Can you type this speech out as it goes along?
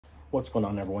What's going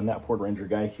on, everyone? That Ford Ranger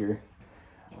guy here.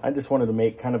 I just wanted to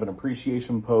make kind of an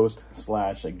appreciation post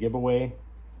slash a giveaway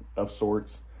of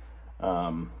sorts.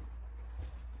 You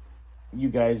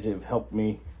guys have helped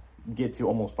me get to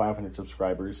almost 500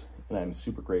 subscribers, and I'm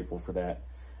super grateful for that.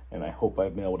 And I hope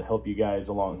I've been able to help you guys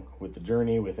along with the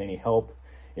journey with any help,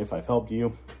 if I've helped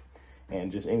you,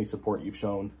 and just any support you've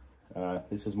shown.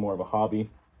 This is more of a hobby,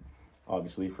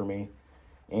 obviously, for me,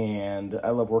 and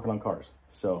I love working on cars,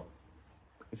 so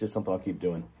it's just something I'll keep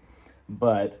doing.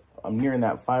 But I'm nearing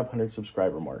that 500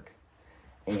 subscriber mark,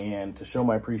 and to show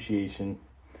my appreciation,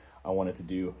 I wanted to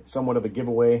do somewhat of a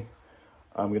giveaway.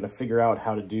 I'm going to figure out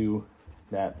how to do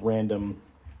that random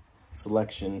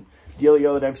selection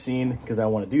dealio that I've seen, because I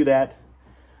want to do that.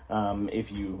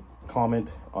 If you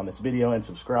comment on this video and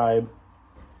subscribe,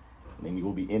 then you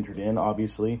will be entered in,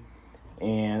 obviously.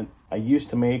 And I used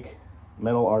to make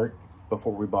metal art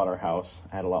before we bought our house.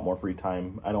 I had a lot more free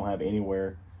time. I don't have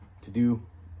anywhere to do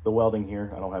the welding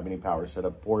here. I don't have any power set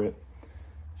up for it,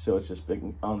 so it's just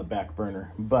been on the back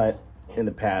burner. But in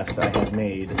the past, I have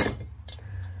made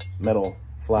metal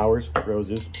flowers,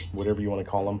 roses, whatever you want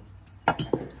to call them.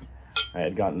 I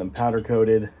had gotten them powder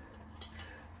coated.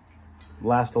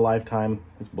 Last a lifetime.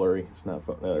 It's blurry. It's not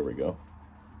fun. There we go.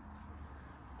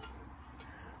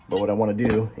 But what I want to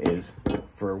do is,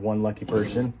 for one lucky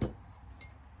person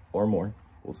or more,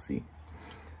 we'll see,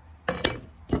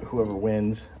 whoever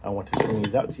wins, I want to send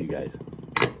these out to you guys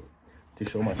to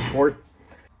show my support.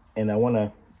 And I want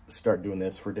to start doing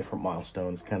this for different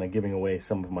milestones, kind of giving away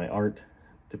some of my art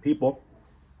to people,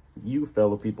 you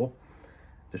fellow people,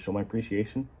 to show my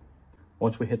appreciation.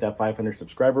 Once we hit that 500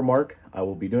 subscriber mark, I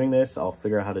will be doing this. I'll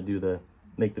figure out how to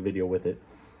make the video with it,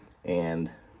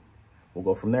 and we'll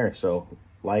go from there. So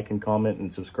like and comment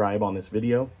and subscribe on this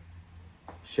video.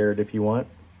 Share it if you want.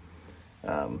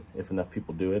 If enough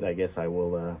people do it, I guess I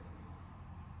will,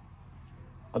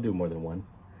 I'll do more than one.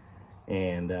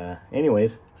 And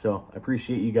anyways, so I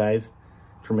appreciate you guys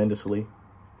tremendously,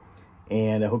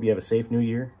 and I hope you have a safe new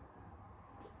year.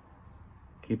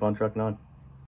 Keep on trucking on.